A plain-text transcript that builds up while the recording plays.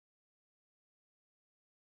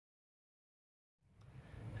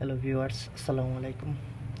Hello viewers, আসসালামু আলাইকুম।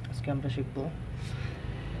 আজকে আমরা শিখব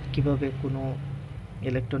কিভাবে কোনো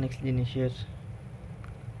ইলেকট্রনিক্স জিনিসের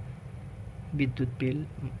বিদ্যুৎ বিল,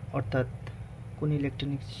 অর্থাৎ কোন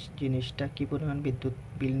ইলেকট্রনিক্স জিনিসটা কী পরিমাণ বিদ্যুৎ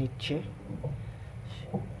বিল নিচ্ছে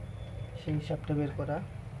সেই হিসাবটা বের করা।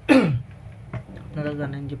 আপনারা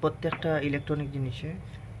জানেন যে প্রত্যেকটা ইলেকট্রনিক জিনিসে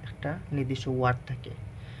একটা নির্দিষ্ট ওয়াট থাকে।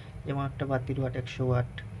 যেমন একটা বাতির ওয়াট 100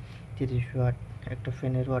 ওয়াট, 30 ওয়াট, একটা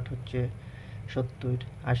ফ্যানের ওয়াট হচ্ছে 70,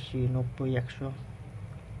 80, 90, 100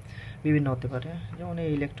 বিভিন্ন হতে পারে। যেমন এই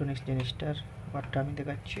ইলেকট্রনিক্স জিনিসটার ওয়াটটা আমি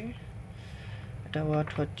দেখাচ্ছি। এটা ওয়াট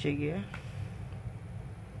হচ্ছে গিয়ে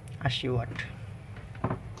 80 ওয়াট।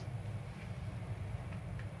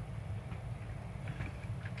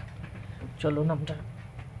 চলুন আমরা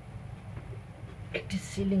একটি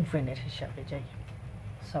সিলিং ফ্যানের হিসাবে যাই।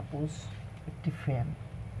 সাপোজ একটি ফ্যান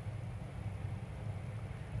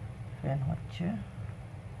হচ্ছে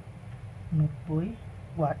 90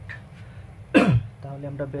 ওয়াট। তাহলে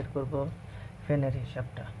আমরা বের করব ফ্যানের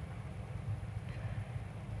হিসাবটা।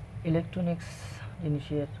 ইলেকট্রনিক্স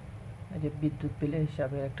জিনিসের যে বিদ্যুৎ বিলের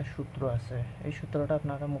হিসাবে একটা সূত্র আছে। এই সূত্রটা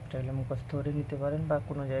আপনারা মুখ চাইলে মুখস্থ করে নিতে পারেন বা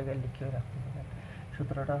কোনো জায়গায় লিখেও রাখতে পারেন।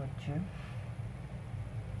 সূত্রটা হচ্ছে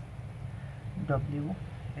W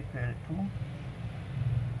equal to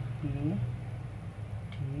P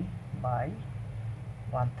T by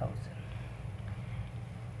 1000।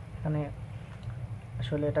 মানে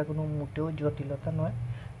আসলে এটা কোনো মোটেও জটিলতা নয়,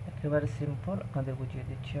 একেবারে সিম্পল। আপনাদের বুঝিয়ে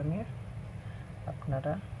দিচ্ছি আমি।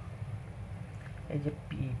 আপনারা এই যে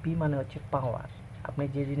পি মানে হচ্ছে পাওয়ার। আপনি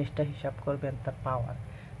যে জিনিসটা হিসাব করবেন তার পাওয়ার।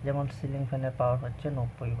 যেমন সিলিং ফ্যানের পাওয়ার হচ্ছে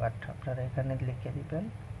 90 ওয়াট, আপনারা এখানে লিখে দিবেন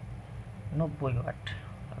 90 ওয়াট।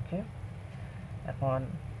 ওকে, এখন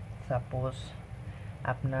সাপোজ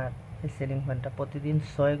আপনার এই সিলিং ফ্যানটা প্রতিদিন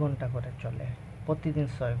 6 ঘন্টা করে চলে। প্রতিদিন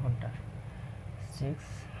 6 ঘন্টা, 6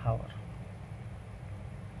 আওয়ার,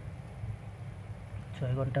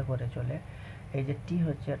 6 ঘন্টা করে চলে। এই যে টি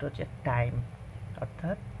হচ্ছে, এটা হচ্ছে টাইম,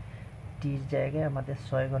 অর্থাৎ টির জায়গায় আমাদের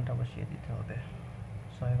 6 ঘন্টা বসিয়ে দিতে হবে।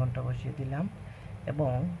 6 ঘন্টা বসিয়ে দিলাম।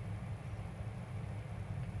 এবং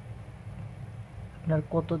আপনার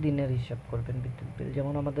কত দিনের হিসাব করবেন বিদ্যুৎ বিল।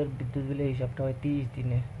 যেমন আমাদের বিদ্যুৎ বিলের হিসাবটা হয় 30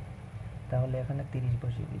 দিনে, তাহলে এখানে 30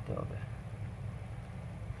 বসিয়ে দিতে হবে।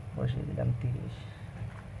 বসিয়ে দিলাম 30,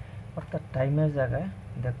 অর্থাৎ টাইমের জায়গায়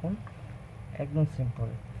দেখুন একদম সিম্পল।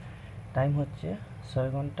 টাইম হচ্ছে 6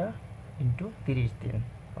 ঘন্টা ইন্টু 30 দিন।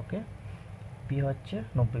 ওকে, পি হচ্ছে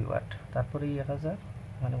 90 ওয়াট, তারপরে 1000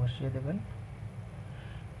 মানে বসিয়ে দেবেন।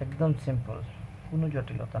 একদম সিম্পল, কোনো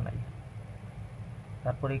জটিলতা নাই।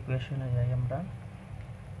 তারপরে ইকুয়েশনে যাই আমরা।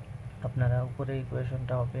 আপনারা উপরে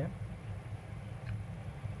ইকুয়েশনটা হবে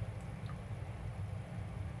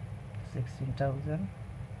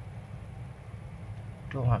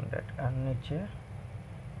 16,200 আর নিচে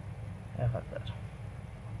 1000।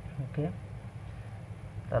 ওকে,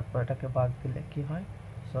 তারপর এটাকে ভাগ দিলে কি হয়,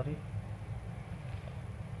 সরি,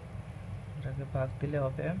 এটাকে ভাগ দিলে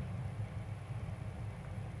হবে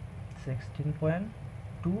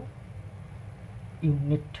 16.2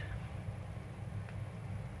 ইউনিট।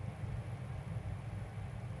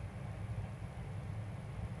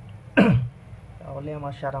 তাহলে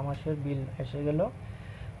আমার সারা মাসের বিল এসে গেল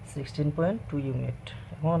 16.2 ইউনিট।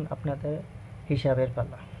 এখন আপনাদের হিসাবের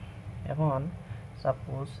পালা। এখন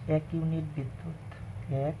সাপোজ 1 ইউনিট বিদ্যুৎ,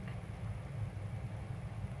 1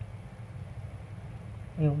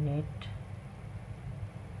 ইউনিট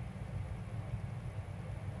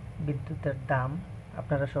বিদ্যুতের দাম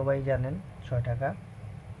আপনারা সবাই জানেন 6 টাকা,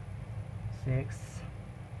 6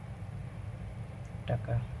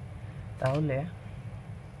 টাকা। তাহলে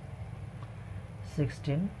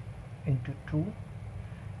 16 ইন্টু 2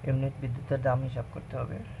 ইউনিট বিদ্যুতের দাম হিসাব করতে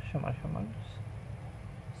হবে, সমান সমান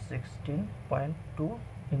 16.2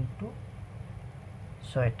 ইন্টু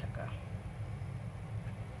 6 টাকা।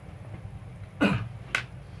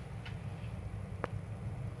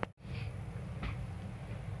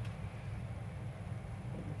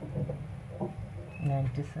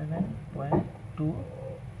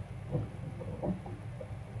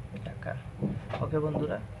 টাকা। ওকে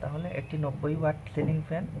বন্ধুরা, তাহলে একটি 90 ওয়াট সিলিং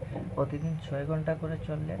ফ্যান প্রতিদিন 6 ঘন্টা করে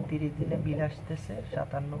চললে 30 দিনে বিল আসতেছে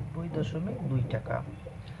 97.2 টাকা।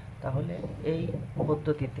 তাহলে এই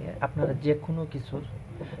পদ্ধতিতে আপনারা যে কোনো কিছুর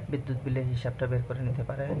বিদ্যুৎ বিলের হিসাবটা বের করে নিতে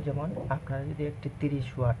পারেন। যেমন আপনারা যদি একটি 30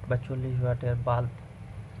 ওয়াট বা 40 ওয়াটের বাল্ব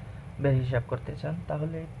বের হিসাব করতে চান,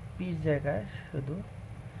 তাহলে পির জায়গায় শুধু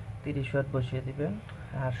 30 ওয়াট বসিয়ে দিবেন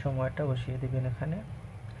আর সময়টা বসিয়ে দিবেন এখানে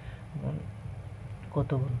কত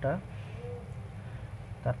ঘন্টা।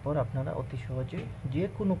 তারপর আপনারা অতি সহজেই যে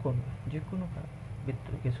কোনো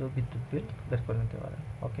বিদ্যুৎ বিল বের করে নিতে পারেন।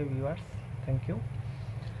 Okay viewers, thank you.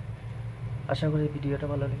 আশা করি ভিডিওটা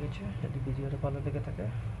ভালো লেগেছে। যদি ভিডিওটা ভালো লেগে থাকে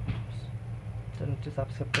চ্যানেলটি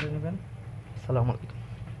সাবস্ক্রাইব করে নেবেন। আসসালামু আলাইকুম।